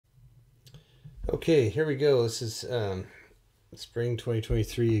Okay, here we go. This is Spring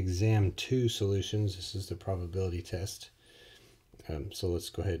 2023 Exam 2 solutions. This is the probability test. So let's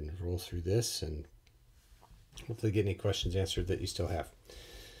go ahead and roll through this and hopefully get any questions answered that you still have.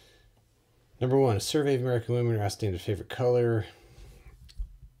 Number one, a survey of American women are asked to name their favorite color.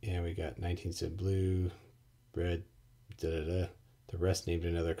 And we got 19 said blue, red, da-da-da. The rest named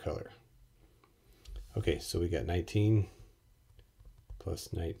another color. Okay, so we got 19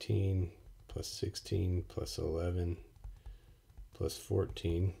 plus 19 plus 16 plus 11 plus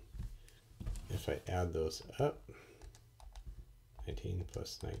 14. If I add those up, 19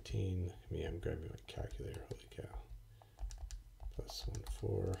 plus 19, I'm grabbing my calculator, holy cow, plus 1,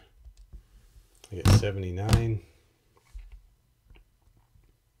 4, I get 79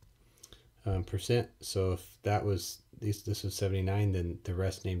 percent. So if that was, this was 79, then the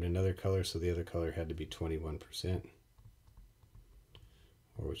rest named another color, so the other color had to be 21%.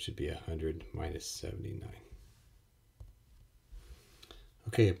 Or it should be 100 minus 79.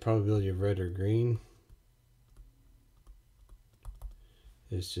 Okay, probability of red or green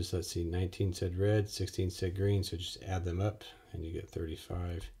is just, let's see, 19 said red, 16 said green, so just add them up and you get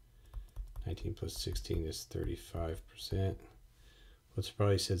 35. 19 plus 16 is 35%. What's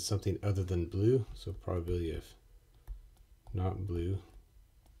probably said something other than blue, so probability of not blue.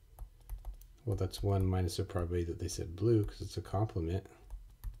 Well, that's 1 minus the probability that they said blue because it's a complement.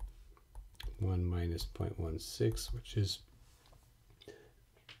 1 minus 0.16, which is,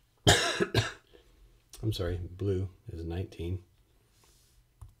 I'm sorry, blue is 19.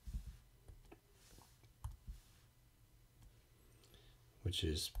 Which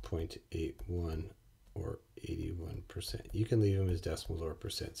is 0.81 or 81%. You can leave them as decimals or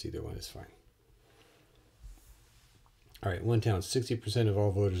percents. Either one is fine. All right, one town, 60% of all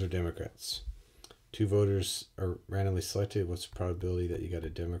voters are Democrats. 2 voters are randomly selected. What's the probability that you got a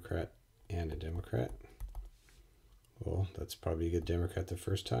Democrat and a Democrat? Well, that's probably you get a Democrat the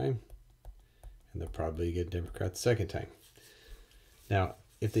first time, and they'll probably get a Democrat the second time. Now,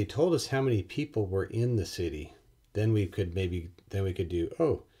 if they told us how many people were in the city, then we could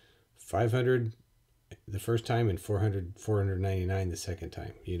do 500 the first time and 499 the second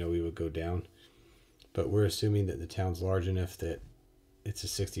time. We would go down. But we're assuming that the town's large enough that it's a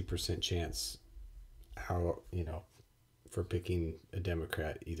 60% chance for picking a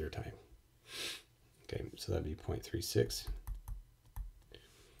Democrat either time. Okay, so that'd be 0.36.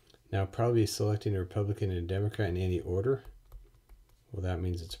 Now, probably selecting a Republican and a Democrat in any order. Well, that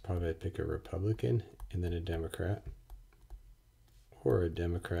means it's probably I'd pick a Republican and then a Democrat, or a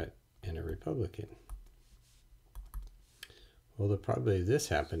Democrat and a Republican. Well, the probability of this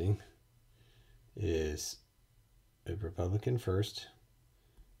happening is a Republican first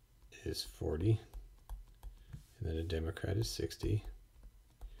is 40, and then a Democrat is 60,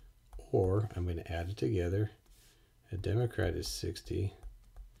 or I'm going to add it together. A Democrat is 60,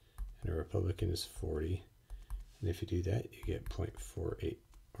 and a Republican is 40, and if you do that, you get 0.48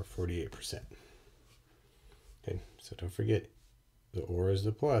 or 48%. Okay, so don't forget, the or is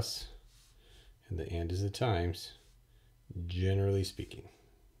the plus, and the and is the times, generally speaking.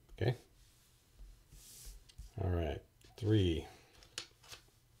 Okay? All right, 3.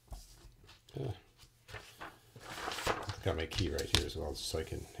 I've got my key right here as well, just so I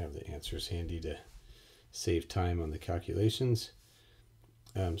can have the answers handy to save time on the calculations.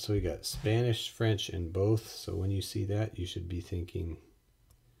 So we got Spanish, French, and both. So when you see that, you should be thinking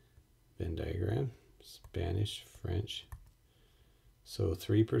Venn diagram. Spanish, French. So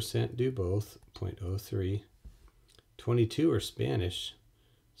 3% do both, 0.03. 22 are Spanish,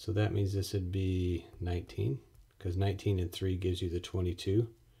 so that means this would be 19, because 19 and 3 gives you the 22.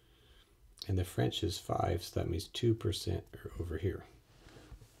 And the French is 5, so that means 2% are over here.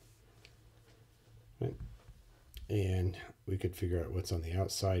 Right? And we could figure out what's on the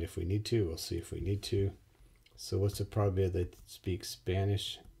outside if we need to. We'll see if we need to. So what's the probability that speaks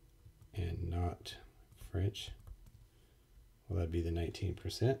Spanish and not French? Well, that'd be the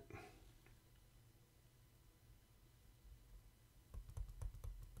 19%.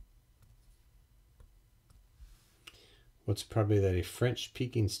 What's the probability that a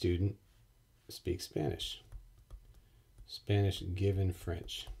French-speaking student speaks Spanish? Spanish given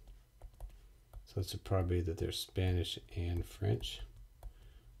French. So that's the probability that there's Spanish and French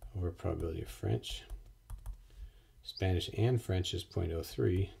over probability of French. Spanish and French is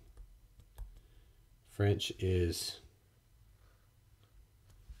 0.03. French is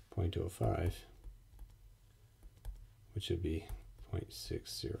 0.05, which would be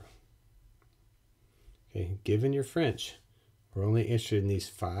 0.60. Okay, given your French, we're only interested in these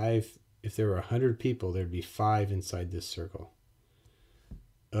 5. If there were 100 people, there'd be 5 inside this circle.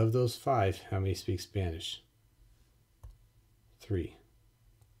 of those 5, how many speak Spanish? 3.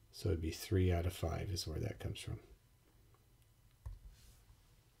 So it'd be 3 out of 5 is where that comes from.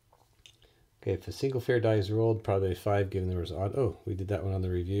 Okay, if a single fair die is rolled, probability of 5 given there was odd. Oh, we did that one on the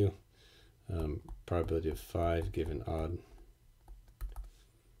review. Probability of 5 given odd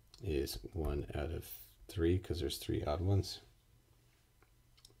is 1 out of 3 because there's 3 odd ones.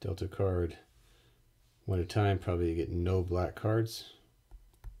 Delta card, 1 at a time, probably you get no black cards.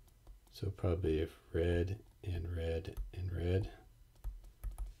 So probability of red and red and red.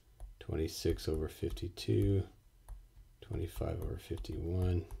 26 over 52, 25 over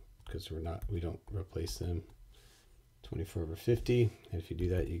 51, because we don't replace them. 24 over 50, and if you do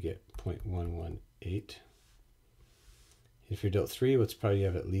that, you get 0.118. If you're dealt 3, what's probably you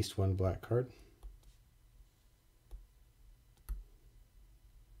have at least 1 black card?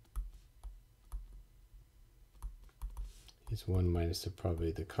 It's 1 minus the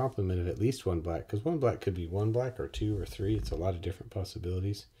complement of at least 1 black, because 1 black could be 1 black or 2 or 3. It's a lot of different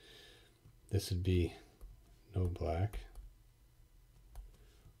possibilities. This would be no black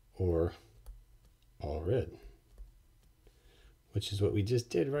or all red, which is what we just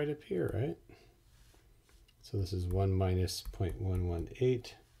did right up here, right? So this is 1 minus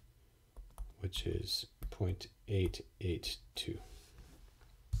 0.118, which is 0.882.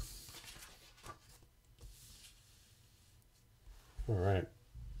 All right,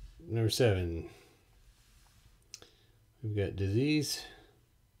 number 7. We've got disease.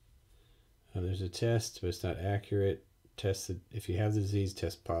 There's a test, but it's not accurate. If you have the disease,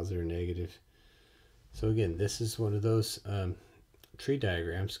 test positive or negative. So again, this is one of those tree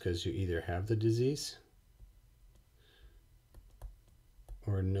diagrams because you either have the disease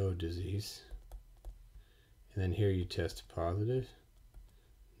or no disease. And then here you test positive,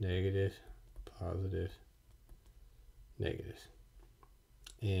 negative, positive, negative.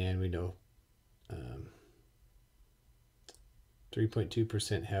 And we know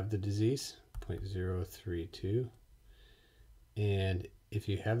 3.2% have the disease, 0.032. And if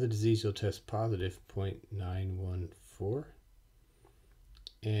you have the disease, you'll test positive, 0.914.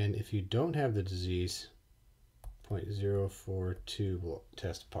 And if you don't have the disease, 0.042 will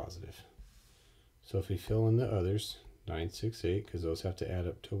test positive. So if we fill in the others, 968, because those have to add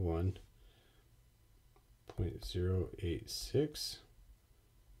up to 1, 0.086,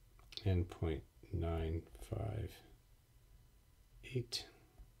 and 0.958.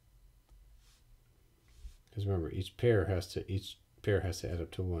 Because remember, each pair has to add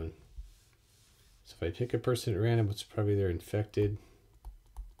up to 1. So if I pick a person at random, what's probably they're infected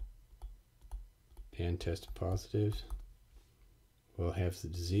and test positive, will have the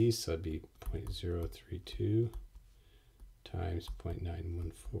disease, so that'd be 0.032 times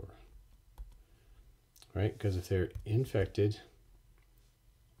 0.914. Right? Because if they're infected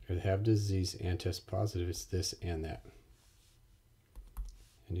or they have disease and test positive, it's this and that.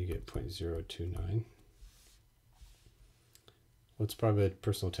 And you get 0.029. What's probably a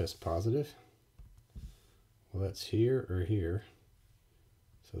person will test positive? Well, that's here or here.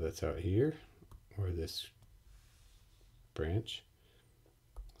 So that's out here or this branch.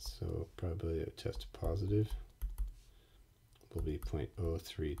 So probability of test positive will be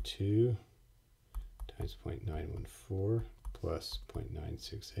 0.032 times 0.914 plus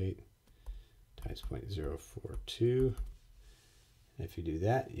 0.968 times 0.042. And if you do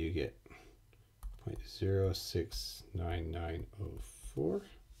that, you get 0.069904. Or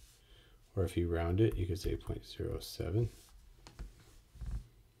if you round it, you could say 0.07.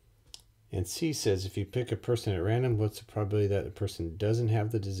 And C says if you pick a person at random, what's the probability that the person doesn't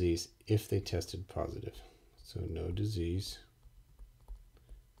have the disease if they tested positive? So no disease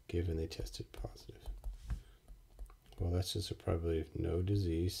given they tested positive. Well, that's just a probability of no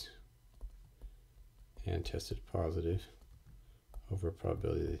disease and tested positive over a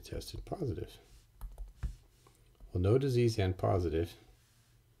probability they tested positive. Well, no disease and positive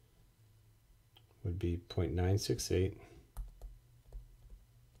would be 0.968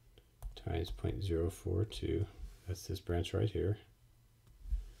 times 0.042, that's this branch right here,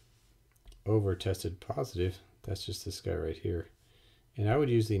 over tested positive, that's just this guy right here. And I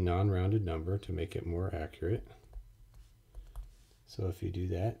would use the non-rounded number to make it more accurate. So if you do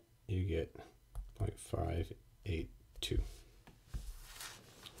that, you get 0.582,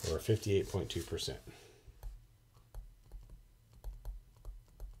 or 58.2%.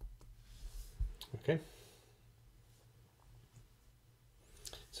 Okay.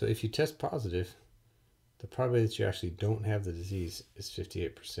 So if you test positive, the probability that you actually don't have the disease is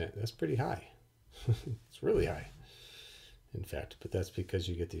 58%. That's pretty high. It's really high, in fact, but that's because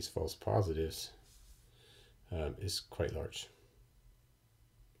you get these false positives is quite large.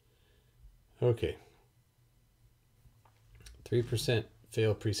 Okay. 3%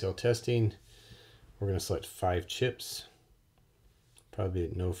 fail pre-sale testing. We're going to select 5 chips.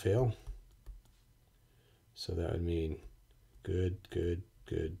 Probably no fail. So that would mean good, good,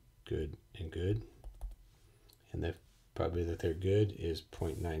 good, good, and good. And the probability that they're good is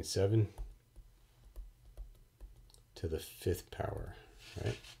 0.97 to the 5th power,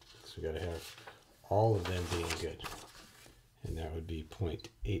 right? So we got to have all of them being good. And that would be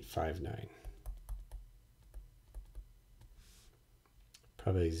 0.859.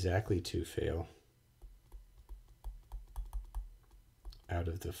 Probably exactly 2 fail out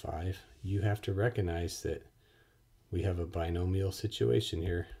of the 5. You have to recognize that we have a binomial situation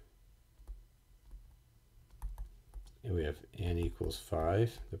here. And we have n equals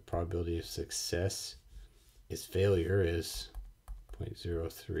 5. The probability of success is failure is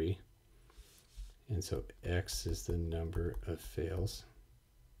 0.03. And so x is the number of fails.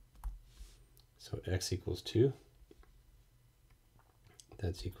 So x equals 2.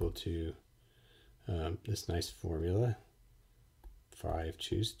 That's equal to this nice formula. 5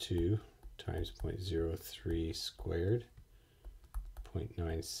 choose 2 times 0.03 squared,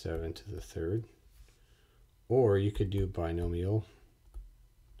 0.97 to the 3rd. Or you could do binomial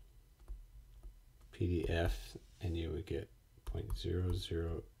PDF and you would get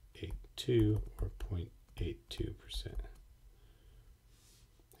 0.0082 or 0.82%.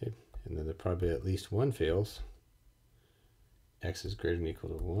 Okay. And then the probability at least one fails. X is greater than or equal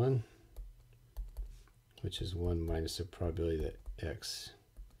to 1, which is 1 minus the probability that x,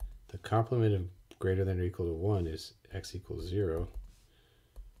 the complement of greater than or equal to 1 is x equals 0.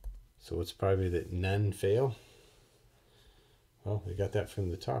 So what's the probability that none fail? Well, we got that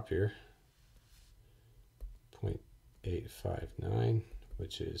from the top here. 0.859,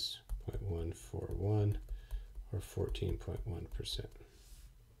 which is 0.141 or 14.1%.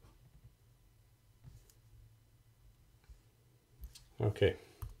 Okay.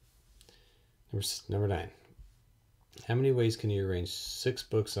 Number 9. How many ways can you arrange 6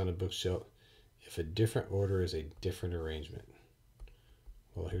 books on a bookshelf if a different order is a different arrangement?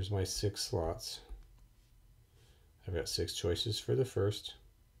 Well, here's my 6 slots. I've got 6 choices for the first,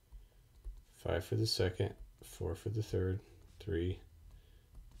 5 for the second, 4 for the third, 3,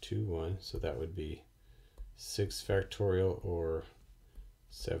 2, 1. So that would be 6 factorial or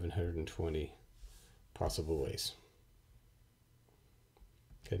 720 possible ways.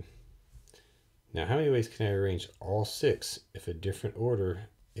 Okay. Now, how many ways can I arrange all 6 if a different order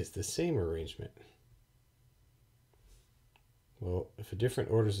is the same arrangement? Well, if a different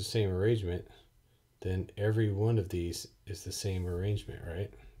order is the same arrangement, then every one of these is the same arrangement,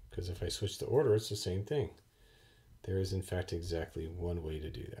 right? Because if I switch the order, it's the same thing. There is, in fact, exactly one way to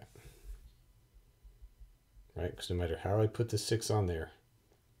do that, right? Because no matter how I put the 6 on there,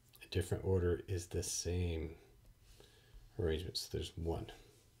 a different order is the same arrangement. So there's one.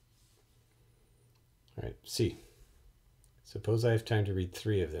 All right, C. Suppose I have time to read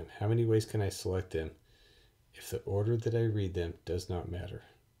 3 of them. How many ways can I select them if the order that I read them does not matter?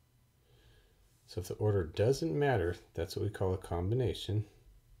 So if the order doesn't matter, that's what we call a combination.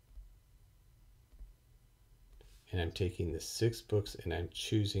 And I'm taking the 6 books and I'm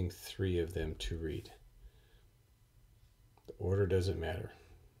choosing 3 of them to read. The order doesn't matter.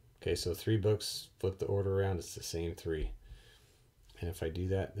 Okay, so 3 books, flip the order around, it's the same 3. And if I do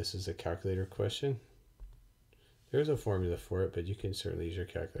that, this is a calculator question. There's a formula for it, but you can certainly use your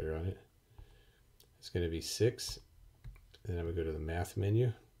calculator on it. It's going to be 6. Then I'm going to go to the math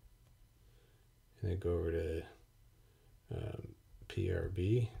menu. And then go over to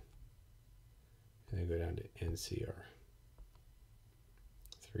PRB. And then go down to NCR.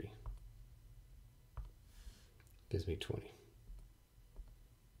 3. Gives me 20.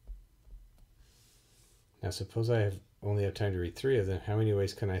 Now suppose I only have time to read 3 of them. How many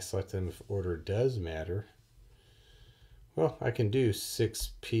ways can I select them if order does matter? Well, I can do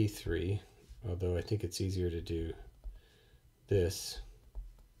 6P3, although I think it's easier to do this.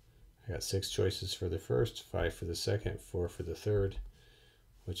 I got 6 choices for the first, 5 for the second, 4 for the third,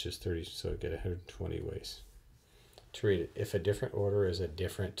 which is 30, so I get 120 ways to read it if a different order is a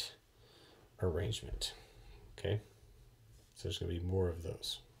different arrangement. Okay, so there's going to be more of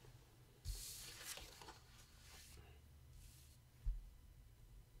those.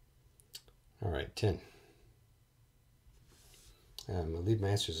 All right, 10. I'll leave my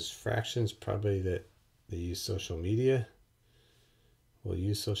answers as fractions, probably that they use social media. We'll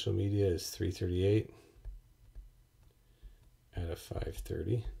use social media as 338 out of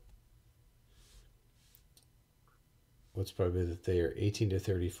 530. What's probably that they are 18 to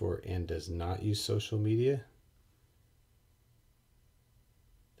 34 and does not use social media?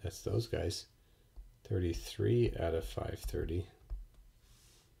 That's those guys. 33 out of 530.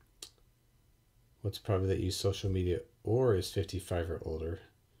 What's probably that use social media or is 55 or older?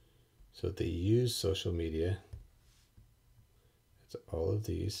 So they use social media. That's all of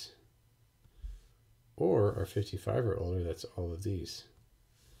these. Or are 55 or older, that's all of these.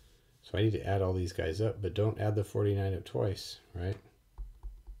 So I need to add all these guys up, but don't add the 49 up twice, right?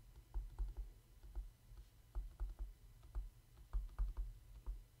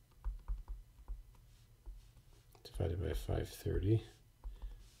 Divided by 530.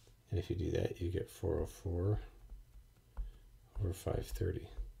 And if you do that, you get 404 over 530.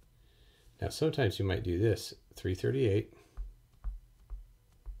 Now sometimes you might do this, 338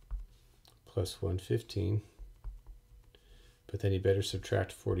 plus 115, but then you better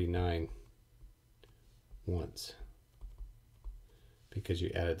subtract 49 once, because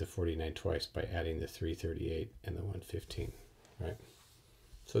you added the 49 twice by adding the 338 and the 115, right?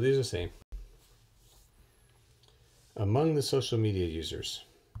 So these are the same. Among the social media users,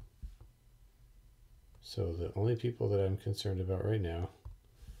 so the only people that I'm concerned about right now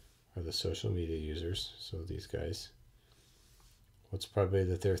are the social media users, so these guys. What's probably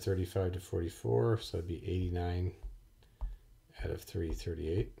that they're 35 to 44, so it'd be 89 out of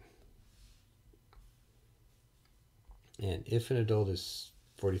 338. And if an adult is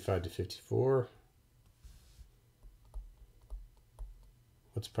 45 to 54,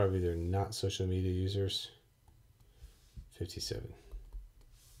 what's probably they're not social media users? 57.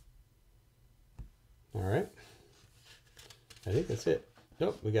 All right. I think that's it.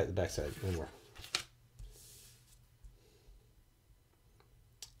 Nope, we got the backside. One more.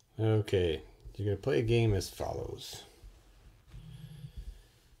 Okay, you're going to play a game as follows.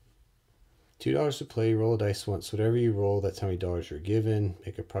 $2 to play, roll a dice once. Whatever you roll, that's how many dollars you're given.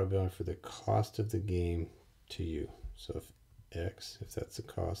 Make a probability for the cost of the game to you. So if X, if that's the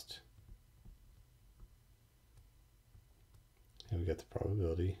cost, and we got the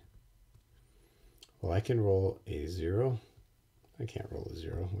probability. Well, I can roll a 0. I can't roll a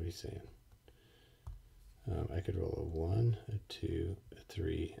 0. What are you saying? I could roll a 1, a 2, a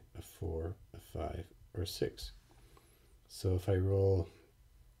 3, a 4, a 5, or a 6. So if I roll,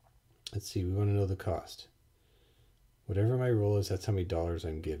 let's see, we want to know the cost. Whatever my roll is, that's how many dollars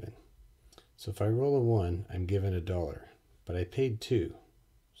I'm given. So if I roll a 1, I'm given $1, but I paid 2,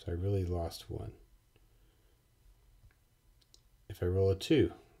 so I really lost 1. If I roll a 2,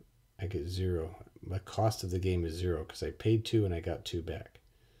 I get 0. My cost of the game is 0 because I paid 2 and I got 2 back.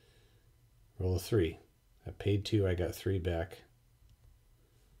 Roll a 3. I paid 2, I got 3 back.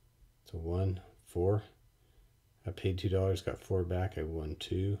 So 1, 4. I paid $2, got 4 back. I won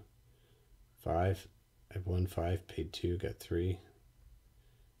 2. 5. I won 5, paid 2, got 3.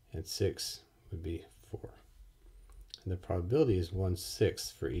 And 6 would be 4. And the probability is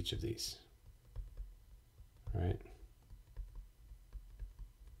 1/6 for each of these. All right.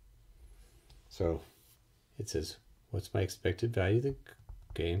 So it says, what's my expected value of the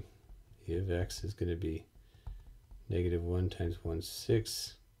game? E of X is going to be -1 times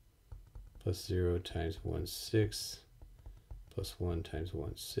 1/6 plus 0 times 1/6 plus 1 times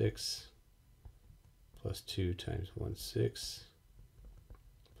 1/6 plus 2 times 1/6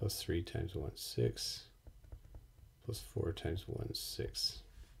 plus 3 times 1/6 plus 4 times 1/6.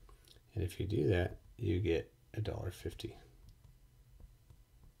 And if you do that, you get $1.50.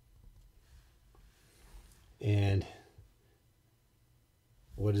 And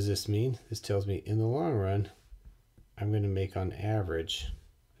what does this mean? This tells me in the long run, I'm going to make on average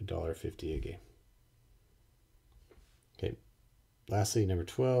 $1.50 a game. Okay, lastly, number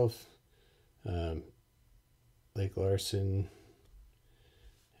 12, Lake Larson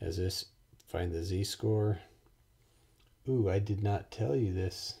has this, find the z-score. Ooh, I did not tell you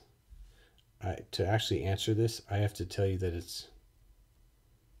this. To actually answer this, I have to tell you that it's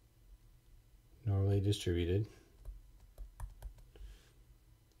normally distributed,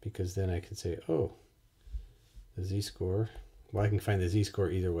 because then I can say, oh, the z-score, well, I can find the z-score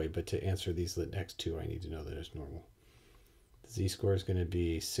either way, but to answer these next two, I need to know that it's normal. The z-score is going to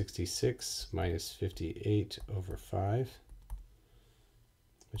be 66 minus 58 over 5,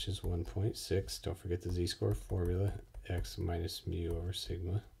 which is 1.6. Don't forget the z-score formula, x minus mu over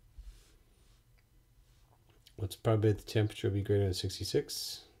sigma. What's probably the temperature will be greater than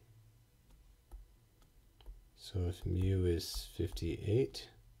 66? So if mu is 58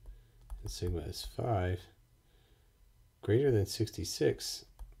 and sigma is 5, greater than 66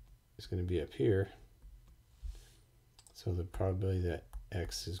 is going to be up here. So the probability that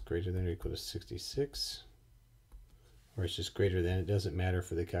x is greater than or equal to 66, or it's just greater than, it doesn't matter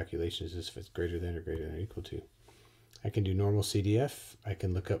for the calculations if it's greater than or greater than or equal to. I can do normal CDF. I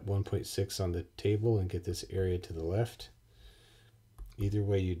can look up 1.6 on the table and get this area to the left. Either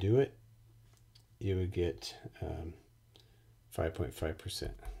way you do it, you would get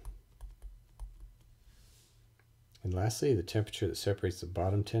 5.5%. And lastly, the temperature that separates the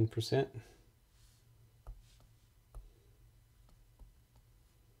bottom 10%.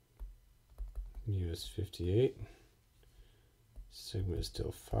 Mu is 58. Sigma is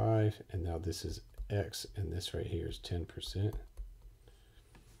still 5. And now this is X, and this right here is 10%.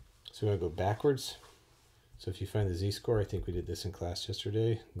 So we're going to go backwards. So if you find the z-score, I think we did this in class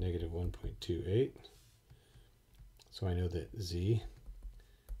yesterday, negative 1.28. So I know that z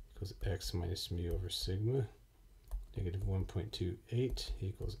equals x minus mu over sigma. Negative 1.28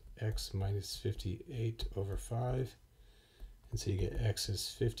 equals x minus 58 over 5. And so you get x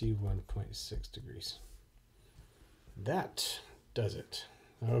is 51.6 degrees. That does it.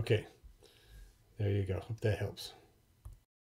 Okay, there you go. Hope that helps.